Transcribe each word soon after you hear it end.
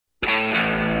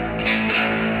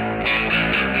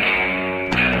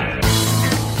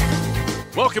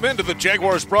Welcome into the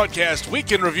Jaguars Broadcast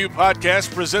Weekend Review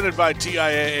Podcast presented by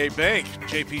TIAA Bank.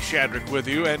 JP Shadrick with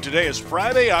you, and today is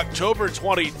Friday, October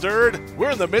 23rd. We're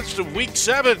in the midst of Week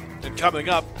 7, and coming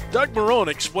up, Doug Marrone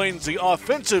explains the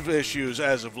offensive issues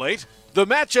as of late, the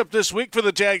matchup this week for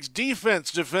the Jags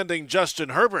defense defending Justin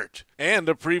Herbert, and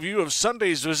a preview of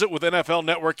Sunday's visit with NFL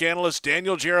Network analyst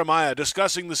Daniel Jeremiah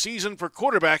discussing the season for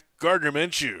quarterback Gardner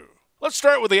Minshew. Let's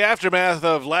start with the aftermath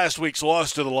of last week's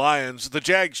loss to the Lions. The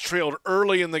Jags trailed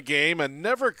early in the game and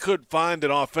never could find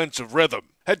an offensive rhythm.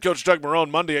 Head coach Doug Marrone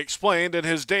Monday explained in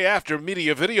his day-after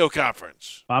media video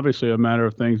conference. Obviously a matter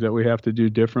of things that we have to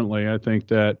do differently. I think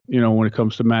that, when it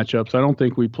comes to matchups, I don't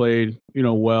think we played,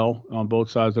 well on both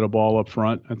sides of the ball up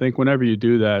front. I think whenever you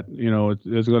do that,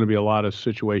 there's going to be a lot of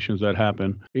situations that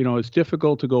happen. It's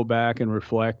difficult to go back and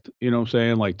reflect,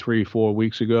 like 3-4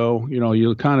 weeks ago.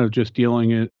 You're kind of just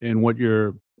dealing it in what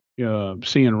you're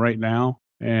seeing right now.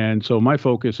 And so my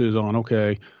focus is on,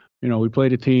 okay, we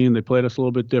played a team. They played us a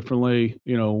little bit differently.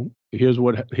 Here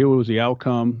was the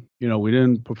outcome. We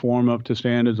didn't perform up to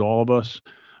standards, all of us.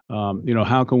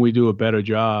 How can we do a better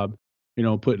job,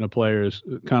 putting the players,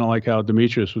 kind of like how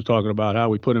Demetrius was talking about, how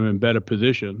we put them in better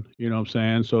position,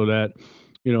 so that,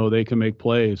 they can make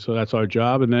plays. So that's our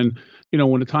job. And then,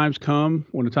 when the time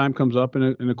comes up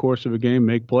in the course of a game,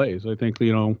 make plays. I think,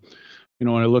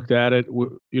 when I looked at it,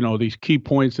 these key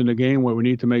points in the game where we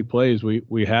need to make plays,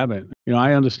 we haven't.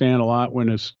 I understand a lot when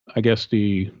it's, I guess,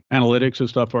 the analytics and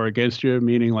stuff are against you,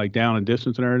 meaning like down and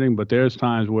distance and everything. But there's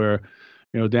times where,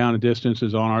 down and distance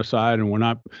is on our side and we're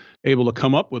not able to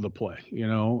come up with a play,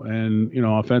 and,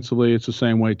 offensively, it's the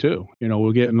same way too.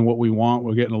 We're getting what we want.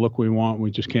 We're getting the look we want. We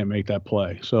just can't make that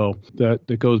play. So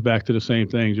that goes back to the same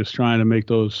thing, just trying to make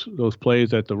those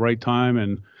plays at the right time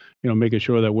and, making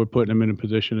sure that we're putting them in a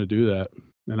position to do that.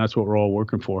 And that's what we're all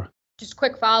working for. Just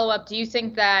quick follow-up. Do you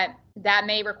think that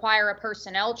may require a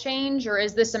personnel change, or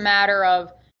is this a matter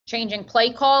of changing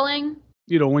play calling?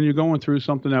 When you're going through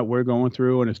something that we're going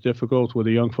through and it's difficult with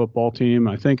a young football team,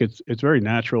 I think it's very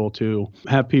natural to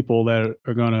have people that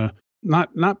are going to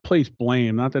not place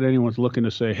blame, not that anyone's looking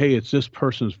to say, hey, it's this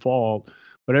person's fault,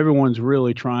 but everyone's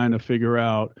really trying to figure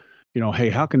out, hey,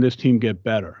 how can this team get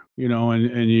better?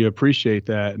 And you appreciate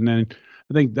that. And then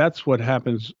I think that's what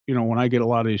happens, when I get a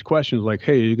lot of these questions like,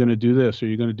 hey, are you going to do this? Or are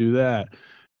you going to do that?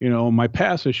 My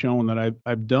past has shown that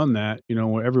I've done that,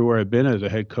 everywhere I've been as a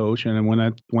head coach. And then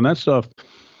when that stuff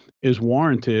is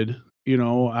warranted,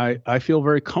 I feel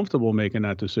very comfortable making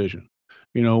that decision,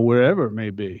 wherever it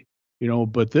may be,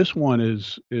 but this one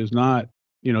is not,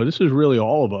 this is really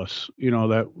all of us,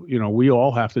 that, we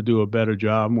all have to do a better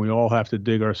job and we all have to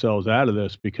dig ourselves out of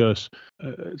this because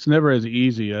it's never as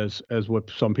easy as what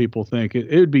some people think.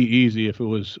 It would be easy if it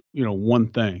was, one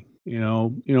thing,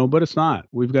 but it's not.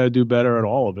 We've got to do better at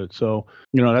all of it. So,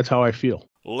 that's how I feel.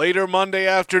 Later Monday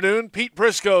afternoon, Pete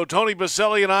Prisco, Tony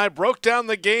Baselli, and I broke down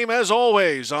the game as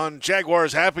always on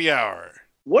Jaguars Happy Hour.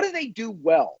 What do they do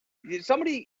well? Did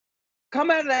somebody come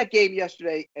out of that game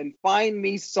yesterday and find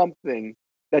me something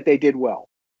that they did well?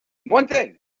 One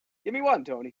thing. Give me one,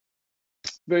 Tony.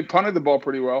 They punted the ball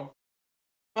pretty well.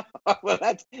 Well,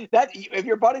 that. If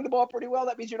you're punting the ball pretty well,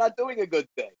 that means you're not doing a good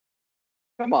thing.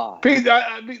 Come on, Pete.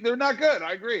 They're not good.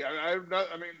 I agree. I'm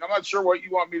not sure what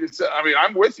you want me to say.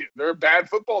 I'm with you. They're a bad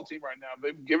football team right now.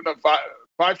 They've given up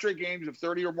five straight games of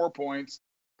 30 or more points.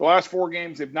 The last 4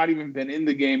 games, they've not even been in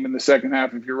the game in the second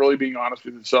half, if you're really being honest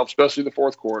with yourself, especially the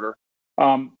fourth quarter.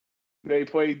 They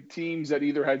played teams that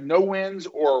either had no wins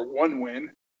or 1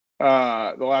 win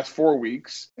the last 4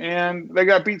 weeks, and they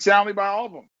got beat soundly by all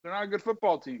of them. They're not a good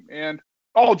football team. And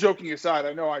all joking aside,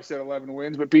 I know I said 11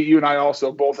 wins, but Pete, you and I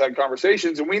also both had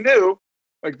conversations, and we knew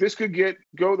like this could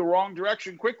go the wrong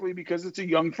direction quickly because it's a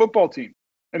young football team,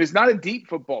 and it's not a deep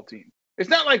football team. It's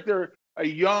not like they're a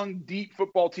young, deep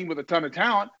football team with a ton of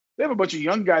talent. They have a bunch of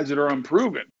young guys that are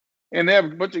unproven. And they have a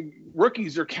bunch of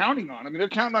rookies they're counting on. They're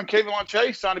counting on K'Von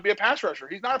Chaisson to be a pass rusher.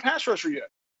 He's not a pass rusher yet.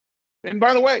 And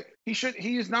by the way,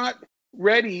 he is not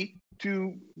ready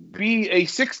to be a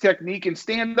 6 technique and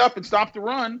stand up and stop the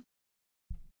run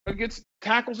against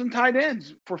tackles and tight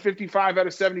ends for 55 out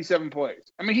of 77 plays.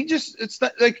 It's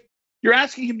not, like you're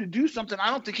asking him to do something I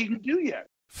don't think he can do yet.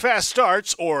 Fast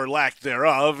starts, or lack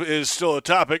thereof, is still a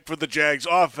topic for the Jags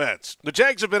offense. The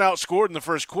Jags have been outscored in the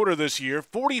first quarter this year,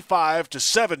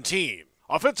 45-17.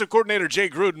 Offensive coordinator Jay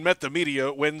Gruden met the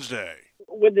media Wednesday.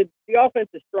 When the offense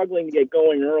is struggling to get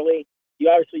going early, you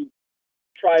obviously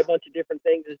try a bunch of different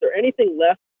things. Is there anything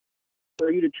left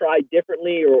for you to try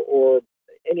differently or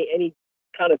any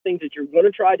kind of things that you're going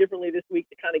to try differently this week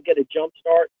to kind of get a jump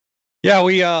start? Yeah,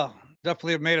 we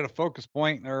definitely have made it a focus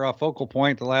point or a focal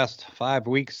point the last 5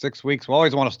 weeks, 6 weeks. We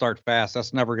always want to start fast.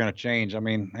 That's never going to change. I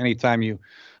mean, anytime you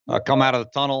come out of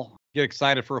the tunnel, get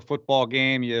excited for a football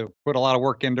game, you put a lot of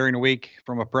work in during the week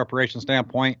from a preparation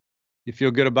standpoint. You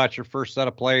feel good about your first set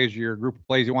of plays, your group of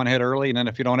plays you want to hit early. And then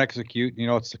if you don't execute,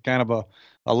 it's kind of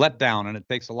a letdown, and it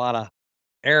takes a lot of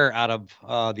air out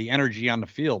of the energy on the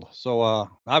field. So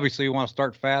obviously we want to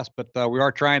start fast, but we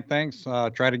are trying things,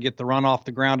 try to get the run off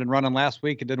the ground and running last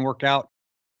week. It didn't work out.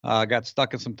 Got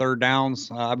stuck in some third downs.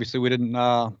 Obviously we didn't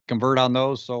convert on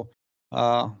those. So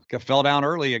fell down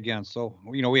early again. So,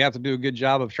 we have to do a good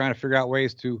job of trying to figure out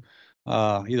ways to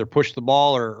either push the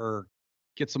ball or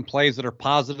get some plays that are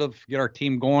positive, get our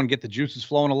team going, get the juices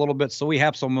flowing a little bit so we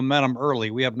have some momentum early.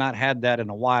 We have not had that in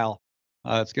a while.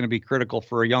 It's going to be critical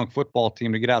for a young football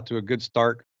team to get out to a good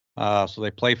start so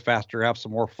they play faster, have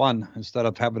some more fun instead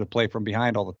of having to play from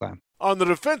behind all the time. On the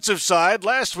defensive side,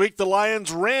 last week the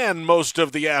Lions ran most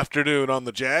of the afternoon on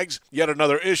the Jags. Yet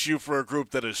another issue for a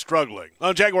group that is struggling.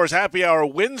 On Jaguars Happy Hour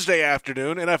Wednesday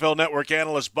afternoon, NFL Network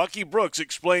analyst Bucky Brooks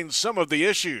explains some of the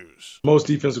issues. Most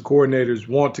defensive coordinators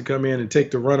want to come in and take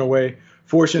the run away,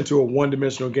 force into a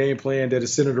one-dimensional game plan that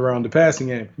is centered around the passing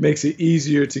game. Makes it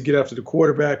easier to get after the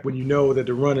quarterback when you know that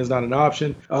the run is not an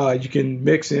option. You can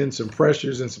mix in some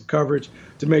pressures and some coverage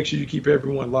to make sure you keep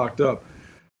everyone locked up.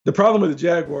 The problem with the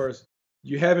Jaguars,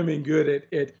 you haven't been good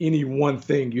at any one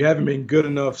thing. You haven't been good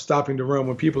enough stopping the run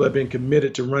when people have been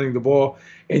committed to running the ball,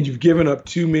 and you've given up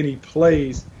too many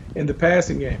plays in the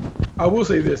passing game. I will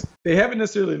say this. They haven't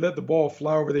necessarily let the ball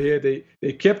fly over their head.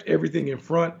 They kept everything in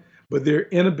front, but their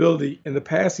inability in the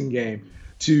passing game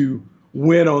to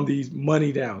win on these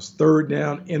money downs, third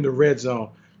down in the red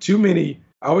zone. Too many,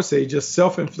 I would say, just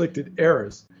self-inflicted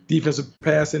errors. Defensive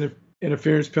pass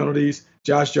interference penalties.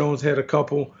 Josh Jones had a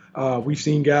couple. We've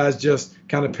seen guys just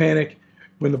kind of panic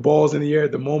when the ball's in the air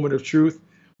at the moment of truth.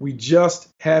 We just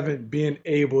haven't been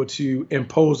able to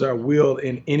impose our will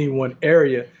in any one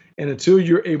area. And until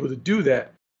you're able to do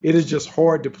that, it is just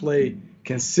hard to play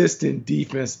consistent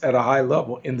defense at a high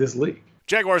level in this league.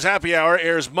 Jaguars Happy Hour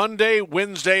airs Monday,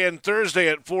 Wednesday, and Thursday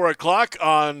at 4 o'clock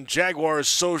on Jaguars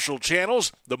social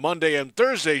channels. The Monday and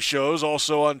Thursday shows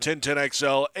also on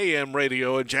 1010XL AM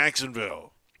radio in Jacksonville.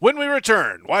 When we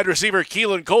return, wide receiver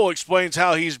Keelan Cole explains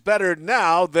how he's better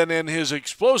now than in his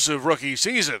explosive rookie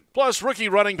season. Plus, rookie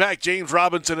running back James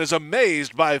Robinson is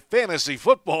amazed by fantasy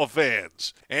football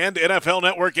fans. And NFL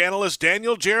Network analyst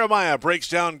Daniel Jeremiah breaks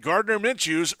down Gardner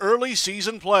Minshew's early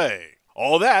season play.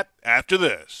 All that after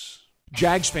this.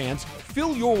 Jags fans,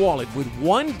 fill your wallet with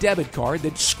one debit card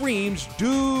that screams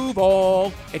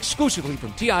Duval, exclusively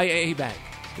from TIAA Bank.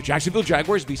 The Jacksonville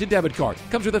Jaguars Visa debit card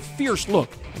comes with a fierce look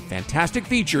and fantastic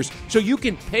features so you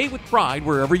can pay with pride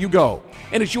wherever you go.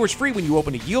 And it's yours free when you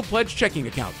open a Yield Pledge checking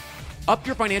account. Up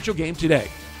your financial game today.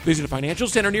 Visit a financial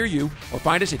center near you or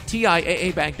find us at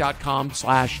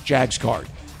TIAABank.com/JagsCard.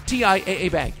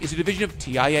 TIAA Bank is a division of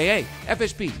TIAA,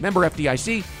 FSB, member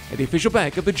FDIC, and the official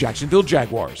bank of the Jacksonville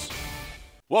Jaguars.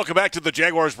 Welcome back to the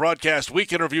Jaguars Broadcast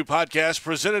Week in Review podcast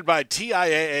presented by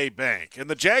TIAA Bank. And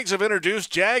the Jags have introduced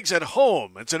Jags at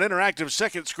Home. It's an interactive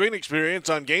second screen experience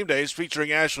on game days featuring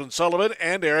Ashlyn Sullivan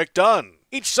and Eric Dunn.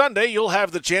 Each Sunday, you'll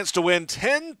have the chance to win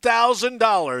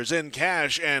 $10,000 in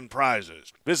cash and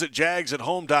prizes. Visit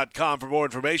jagsathome.com for more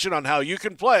information on how you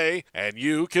can play and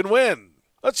you can win.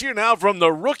 Let's hear now from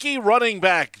the rookie running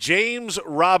back, James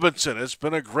Robinson. It's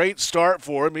been a great start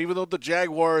for him, even though the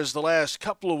Jaguars the last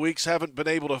couple of weeks haven't been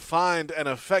able to find an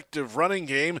effective running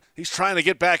game. He's trying to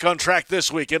get back on track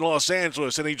this week in Los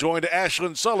Angeles, and he joined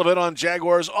Ashlyn Sullivan on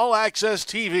Jaguars All Access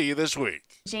TV this week.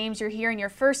 James, you're here in your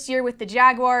first year with the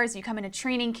Jaguars. You come into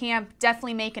training camp,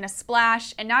 definitely making a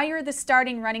splash, and now you're the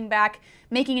starting running back,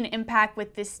 making an impact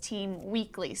with this team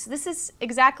weekly. So this is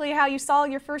exactly how you saw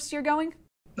your first year going?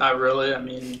 Not really. I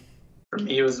mean, for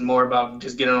me, it was more about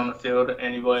just getting on the field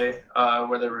anyway,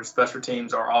 whether it was special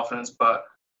teams or offense. But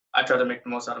I tried to make the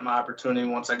most out of my opportunity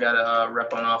once I got a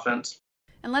rep on offense.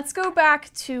 And let's go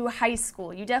back to high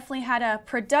school. You definitely had a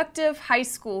productive high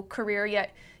school career,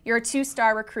 yet you're a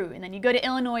two-star recruit. And then you go to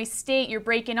Illinois State, you're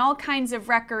breaking all kinds of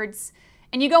records,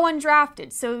 and you go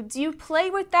undrafted. So do you play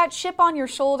with that chip on your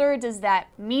shoulder? Does that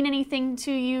mean anything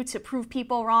to you to prove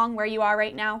people wrong where you are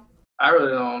right now? I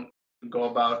really don't go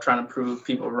about trying to prove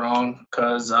people wrong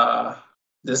because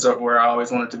this is where I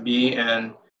always wanted to be,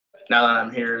 and now that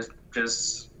I'm here,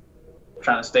 just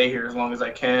trying to stay here as long as I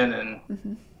can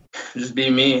and just be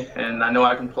me. And I know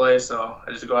I can play, so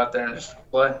I just go out there and just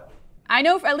play. I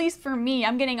know, at least for me,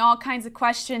 I'm getting all kinds of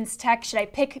questions, text. Should I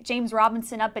pick James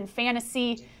Robinson up in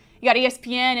fantasy? You got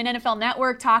ESPN and NFL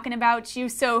Network talking about you.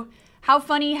 So How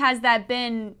funny has that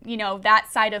been,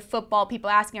 that side of football, people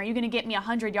asking, are you going to get me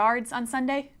 100 yards on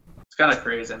Sunday? It's kind of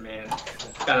crazy, man. It's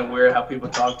kind of weird how people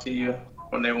talk to you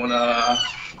when they want to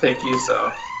pick you,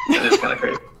 so it is kind of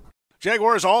crazy.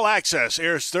 Jaguars All Access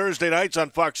airs Thursday nights on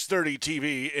Fox 30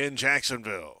 TV in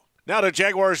Jacksonville. Now to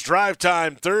Jaguars Drive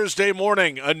Time Thursday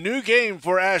morning. A new game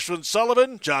for Ashlyn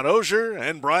Sullivan, John Oehser,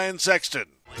 and Brian Sexton.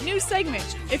 New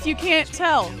segment, if you can't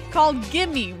tell, called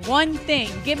Give Me One Thing.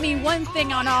 Give me one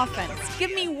thing on offense.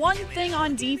 Give me one thing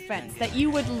on defense that you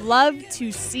would love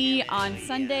to see on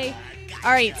Sunday.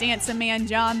 All right, Dancing Man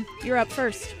John, you're up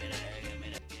first.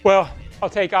 Well, I'll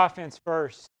take offense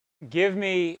first. Give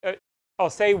me, I'll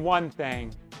say one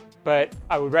thing, but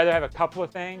I would rather have a couple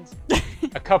of things.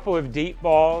 A couple of deep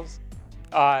balls,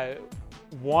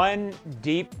 one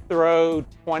deep throw,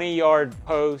 20-yard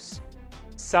post,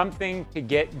 something to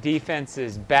get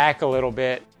defenses back a little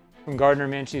bit from Gardner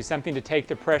Minshew, something to take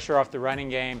the pressure off the running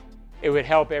game. It would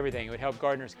help everything. It would help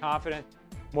Gardner's confidence.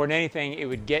 More than anything, it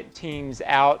would get teams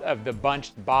out of the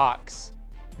bunched box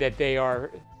that they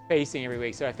are facing every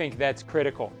week. So I think that's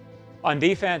critical. On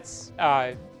defense,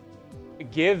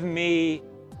 give me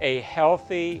a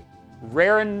healthy,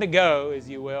 raring to go, as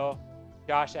you will,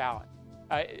 Josh Allen.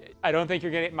 I don't think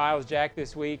you're going to get Myles Jack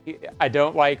this week. I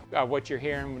don't like what you're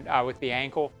hearing with the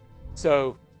ankle.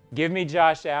 So give me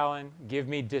Josh Allen, give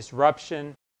me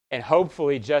disruption, and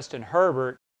hopefully Justin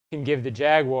Herbert can give the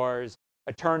Jaguars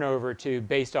a turnover to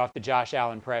based off the Josh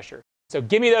Allen pressure. So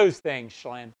give me those things,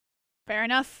 Schlen. Fair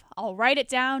enough. I'll write it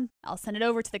down. I'll send it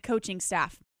over to the coaching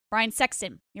staff. Brian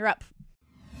Sexton, you're up.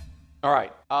 All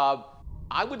right.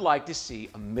 I would like to see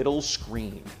a middle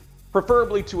screen,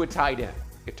 preferably to a tight end.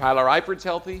 If Tyler Eifert's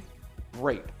healthy,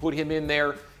 great. Put him in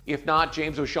there. If not,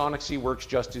 James O'Shaughnessy works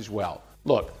just as well.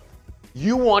 Look,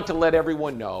 you want to let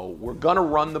everyone know we're going to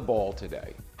run the ball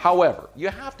today. However, you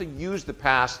have to use the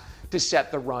pass to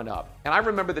set the run up. And I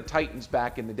remember the Titans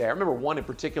back in the day. I remember one in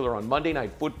particular on Monday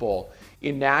Night Football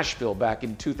in Nashville back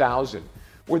in 2000,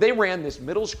 where they ran this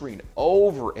middle screen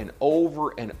over and over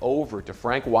and over to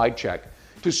Frank Wycheck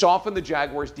to soften the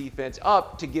Jaguars defense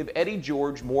up to give Eddie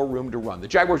George more room to run. The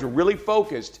Jaguars were really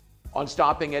focused on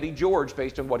stopping Eddie George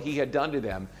based on what he had done to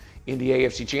them in the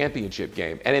AFC Championship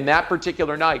game. And in that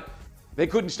particular night, they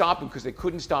couldn't stop him because they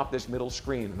couldn't stop this middle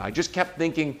screen. And I just kept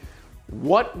thinking,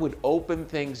 what would open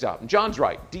things up? And John's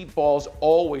right. Deep balls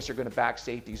always are going to back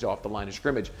safeties off the line of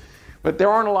scrimmage. But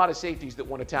there aren't a lot of safeties that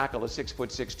want to tackle a 6'6",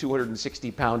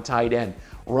 260-pound tight end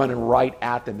running right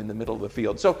at them in the middle of the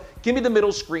field. So give me the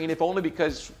middle screen, if only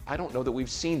because I don't know that we've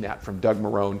seen that from Doug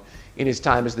Marrone in his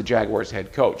time as the Jaguars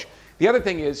head coach. The other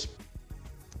thing is,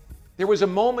 there was a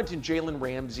moment in Jalen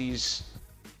Ramsey's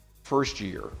first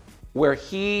year where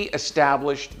he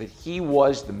established that he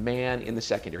was the man in the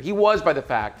secondary. He was by the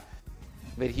fact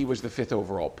that he was the 5th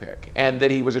overall pick and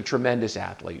that he was a tremendous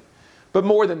athlete. But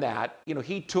more than that,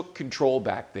 he took control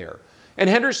back there. And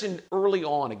Henderson early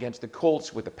on against the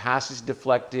Colts with the passes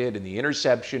deflected and the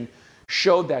interception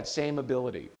showed that same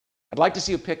ability. I'd like to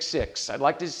see a pick six. I'd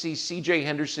like to see C.J.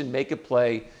 Henderson make a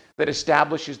play that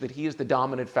establishes that he is the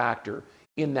dominant factor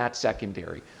in that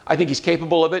secondary. I think he's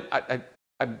capable of it.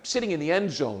 I'm sitting in the end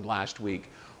zone last week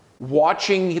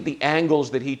watching the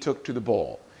angles that he took to the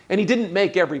ball. And he didn't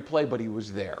make every play, but he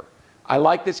was there. I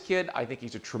like this kid. I think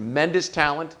he's a tremendous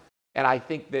talent. And I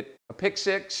think that a pick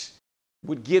six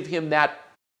would give him that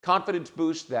confidence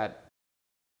boost, that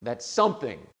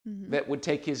something that would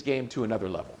take his game to another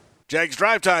level. Jags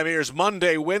Drive Time airs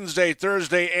Monday, Wednesday,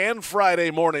 Thursday, and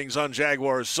Friday mornings on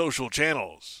Jaguars' social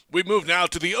channels. We move now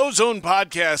to the Ozone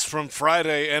podcast from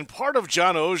Friday and part of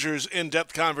John Oehser's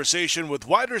in-depth conversation with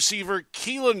wide receiver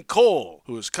Keelan Cole,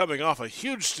 who is coming off a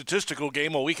huge statistical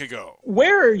game a week ago.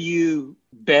 Where are you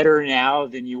better now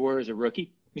than you were as a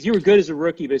rookie? Because you were good as a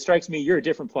rookie, but it strikes me you're a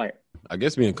different player. I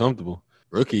guess being comfortable.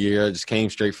 Rookie year, I just came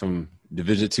straight from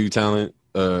Division II talent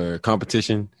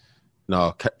competition.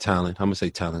 No, talent. I'm going to say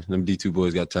talent. Them D2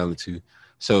 boys got talent too.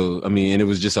 So, and it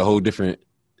was just a whole different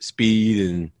speed,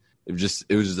 and it was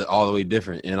just all the way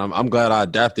different. And I'm glad I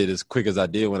adapted as quick as I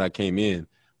did when I came in.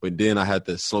 But then I had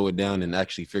to slow it down and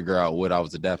actually figure out what I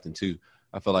was adapting to.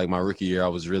 I felt like my rookie year, I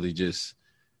was really just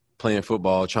playing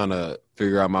football, trying to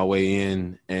figure out my way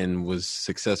in, and was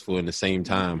successful in the same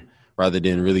time rather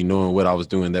than really knowing what I was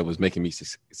doing that was making me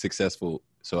successful.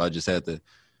 So I just had to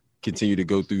continue to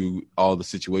go through all the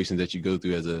situations that you go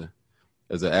through as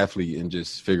an athlete and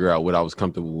just figure out what I was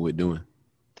comfortable with doing.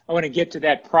 I want to get to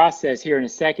that process here in a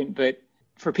second, but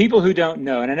for people who don't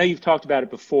know, and I know you've talked about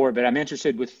it before, but I'm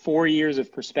interested with 4 years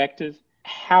of perspective,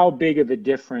 how big of a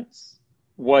difference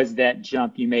was that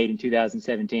jump you made in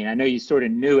 2017? I know you sort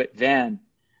of knew it then,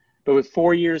 but with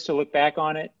 4 years to look back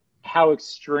on it, how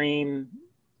extreme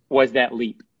was that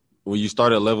leap? When you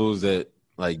start at levels that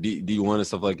like D1 and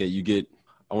stuff like that, you get,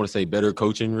 I want to say, better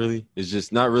coaching. Really, it's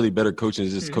just not really better coaching.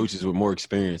 It's just coaches with more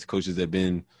experience, coaches that've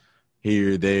been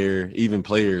here, there, even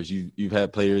players. You've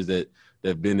had players that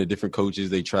have been to different coaches.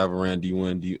 They travel around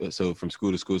D1, so from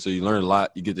school to school. So you learn a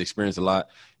lot. You get to experience a lot.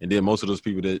 And then most of those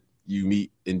people that you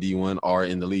meet in D1 are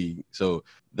in the league. So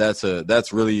that's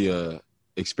really a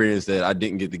experience that I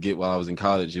didn't get to get while I was in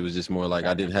college. It was just more like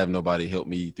I didn't have nobody help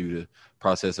me through the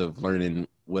process of learning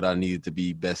what I needed to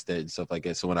be best at and stuff like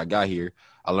that. So when I got here,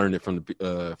 I learned it from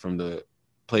the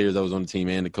players that was on the team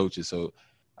and the coaches. So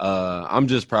I'm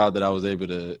just proud that I was able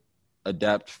to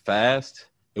adapt fast.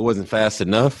 It wasn't fast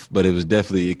enough, but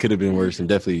it could have been worse, and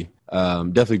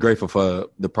definitely grateful for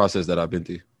the process that I've been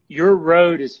through. Your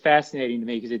road is fascinating to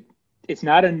me because it's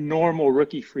not a normal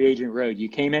rookie free agent road. You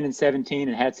came in 17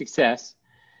 and had success.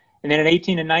 And then in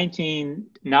 18 and 19,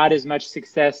 not as much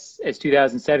success as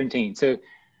 2017.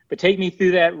 But take me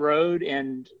through that road,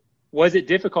 and was it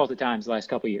difficult at times the last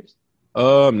couple of years?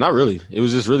 Not really. It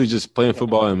was just playing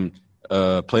football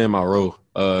and playing my role.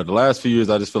 The last few years,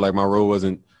 I just feel like my role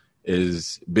wasn't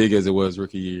as big as it was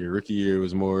rookie year. Rookie year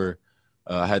was more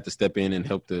I had to step in and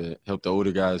help the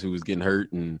older guys who was getting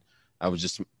hurt, and I was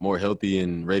just more healthy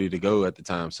and ready to go at the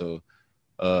time. So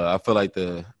I feel like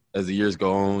as the years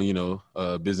go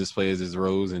on, business plays its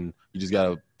roles, and you just got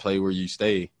to play where you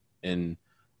stay. And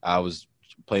I was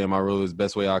playing my role as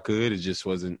best way I could. It just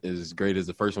wasn't as great as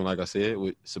the first one, like I said.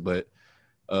 But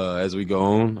as we go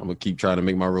on, I'm going to keep trying to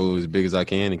make my role as big as I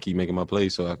can and keep making my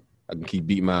plays so I can keep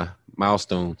beating my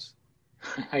milestones.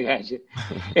 I got you.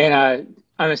 And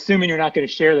I'm assuming you're not going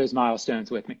to share those milestones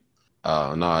with me.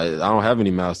 No, I don't have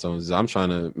any milestones. I'm trying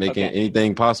to make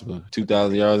anything possible.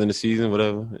 2,000 yards in the season,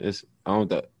 whatever.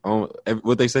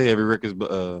 What they say, every record's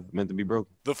meant to be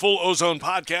broken. The full Ozone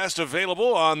podcast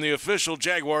available on the official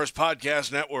Jaguars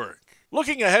podcast network.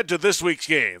 Looking ahead to this week's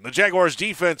game, the Jaguars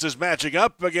defense is matching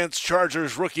up against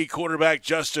Chargers rookie quarterback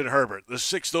Justin Herbert, the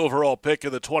 6th overall pick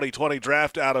of the 2020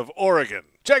 draft out of Oregon.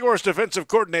 Jaguars defensive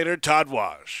coordinator Todd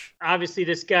Wash. Obviously,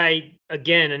 this guy,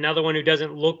 again, another one who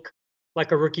doesn't look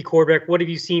like a rookie quarterback. What have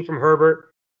you seen from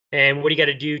Herbert, and what do you got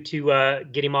to do to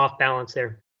get him off balance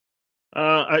there?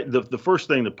 The first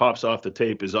thing that pops off the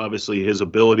tape is obviously his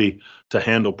ability to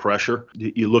handle pressure.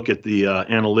 You look at the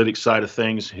analytics side of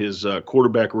things, his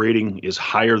quarterback rating is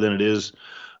higher than it is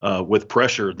with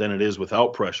pressure than it is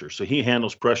without pressure. So he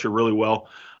handles pressure really well.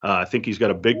 I think he's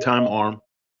got a big-time arm.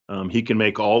 He can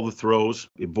make all the throws,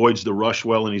 avoids the rush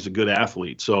well, and he's a good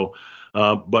athlete. So,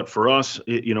 but for us,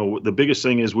 the biggest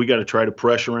thing is we got to try to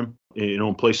pressure him,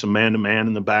 and play some man-to-man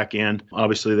in the back end.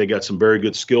 Obviously, they got some very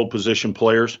good skill position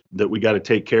players that we got to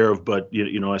take care of. But,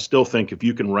 I still think if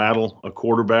you can rattle a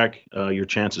quarterback, your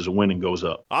chances of winning goes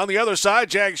up. On the other side,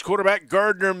 Jags quarterback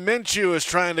Gardner Minshew is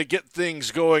trying to get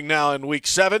things going now in Week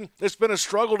 7. It's been a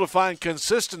struggle to find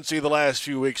consistency the last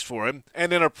few weeks for him.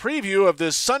 And in a preview of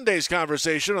this Sunday's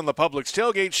conversation on the Publix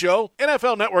Tailgate Show,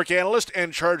 NFL Network analyst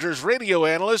and Chargers radio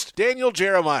analyst Daniel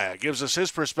Jeremiah gives us his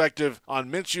perspective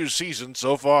on Minshew's season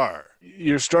so far.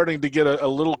 You're starting to get a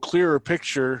little clearer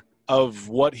picture of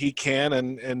what he can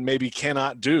and maybe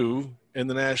cannot do in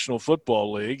the National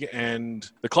Football League. And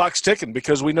the clock's ticking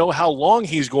because we know how long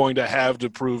he's going to have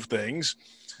to prove things.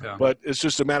 Yeah. But it's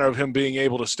just a matter of him being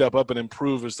able to step up and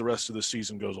improve as the rest of the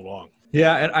season goes along.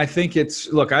 Yeah, and I think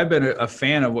I've been a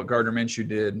fan of what Gardner Minshew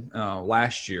did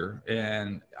last year,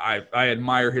 and I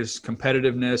admire his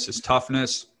competitiveness, his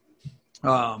toughness.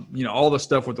 All the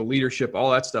stuff with the leadership,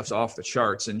 all that stuff's off the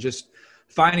charts, and just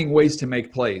finding ways to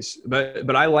make plays.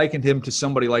 But I likened him to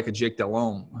somebody like a Jake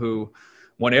Delhomme, who,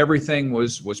 when everything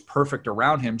was perfect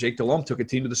around him, Jake Delhomme took a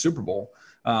team to the Super Bowl.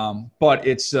 But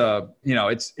it's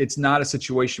not a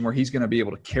situation where he's going to be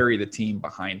able to carry the team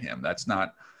behind him.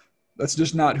 That's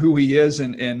just not who he is,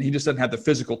 and he just doesn't have the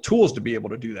physical tools to be able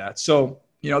to do that. So,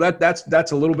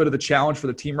 that's a little bit of the challenge for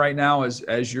the team right now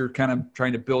as you're kind of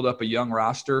trying to build up a young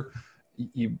roster.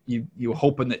 You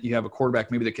hoping that you have a quarterback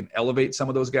maybe that can elevate some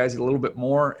of those guys a little bit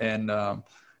more. And I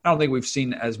don't think we've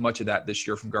seen as much of that this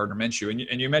year from Gardner Minshew.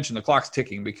 And you mentioned the clock's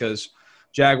ticking because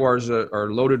Jaguars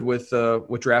are loaded with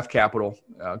draft capital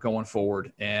going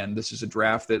forward. And this is a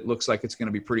draft that looks like it's going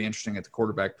to be pretty interesting at the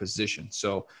quarterback position.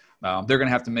 So they're going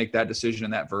to have to make that decision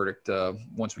and that verdict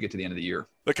once we get to the end of the year.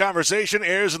 The conversation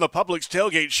airs in the Publix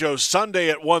Tailgate Show Sunday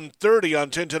at 1:30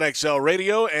 on 1010XL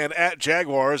Radio and at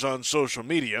Jaguars on social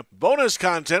media. Bonus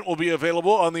content will be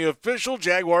available on the official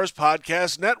Jaguars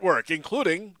podcast network,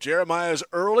 including Jeremiah's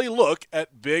early look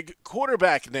at big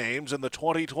quarterback names in the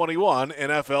 2021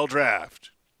 NFL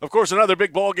Draft. Of course, another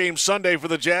big ball game Sunday for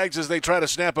the Jags as they try to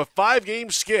snap a 5-game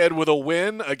skid with a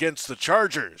win against the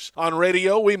Chargers. On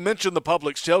radio, we mentioned the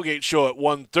Publix tailgate show at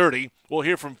 1:30. We'll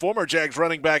hear from former Jags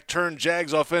running back turned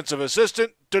Jags offensive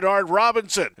assistant Denard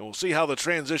Robinson, and we'll see how the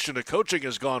transition to coaching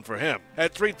has gone for him.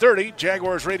 At 3:30,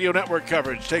 Jaguars Radio Network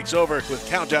coverage takes over with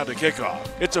Countdown to Kickoff.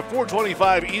 It's a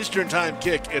 4:25 Eastern Time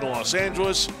kick in Los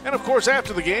Angeles. And of course,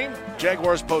 after the game,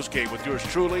 Jaguars postgame with yours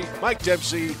truly, Mike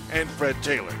Dempsey and Fred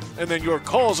Taylor. And then your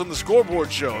calls on the scoreboard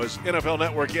show as NFL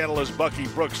Network analyst Bucky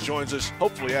Brooks joins us,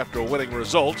 hopefully after a winning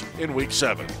result in Week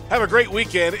 7. Have a great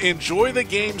weekend. Enjoy the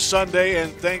game Sunday,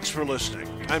 and thanks for listening.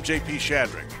 I'm JP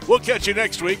Shadrick. We'll catch you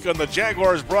next week on the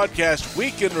Jaguars Broadcast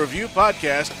Week in Review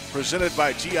podcast presented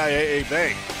by TIAA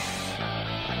Bank.